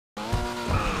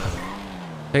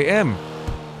Hey, M.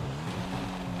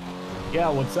 Yeah,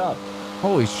 what's up?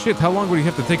 Holy shit, how long would you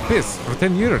have to take piss? For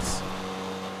 10 years?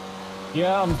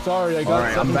 Yeah, I'm sorry. I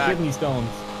got some kidney stones.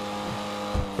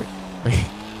 Wait.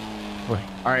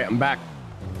 Alright, I'm back.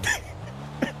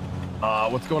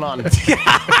 What's going on? Was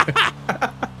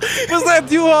that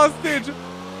you, hostage?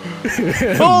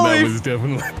 Holy, that was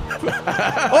definitely.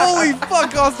 holy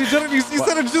fuck, hostage! You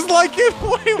said it just like it.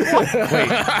 Wait, what?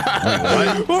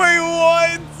 Wait,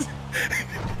 what?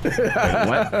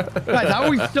 What? Guys, how are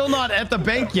we still not at the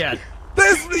bank yet?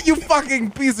 This, you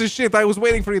fucking piece of shit! I was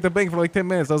waiting for you at the bank for like 10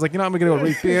 minutes. I was like, you know, I'm gonna go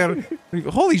repair.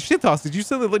 Holy shit, hostage! You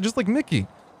said it just like Mickey.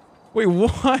 Wait,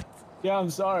 what? Yeah,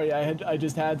 I'm sorry. I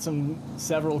just had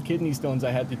several kidney stones I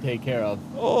had to take care of.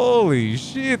 Holy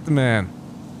shit, man!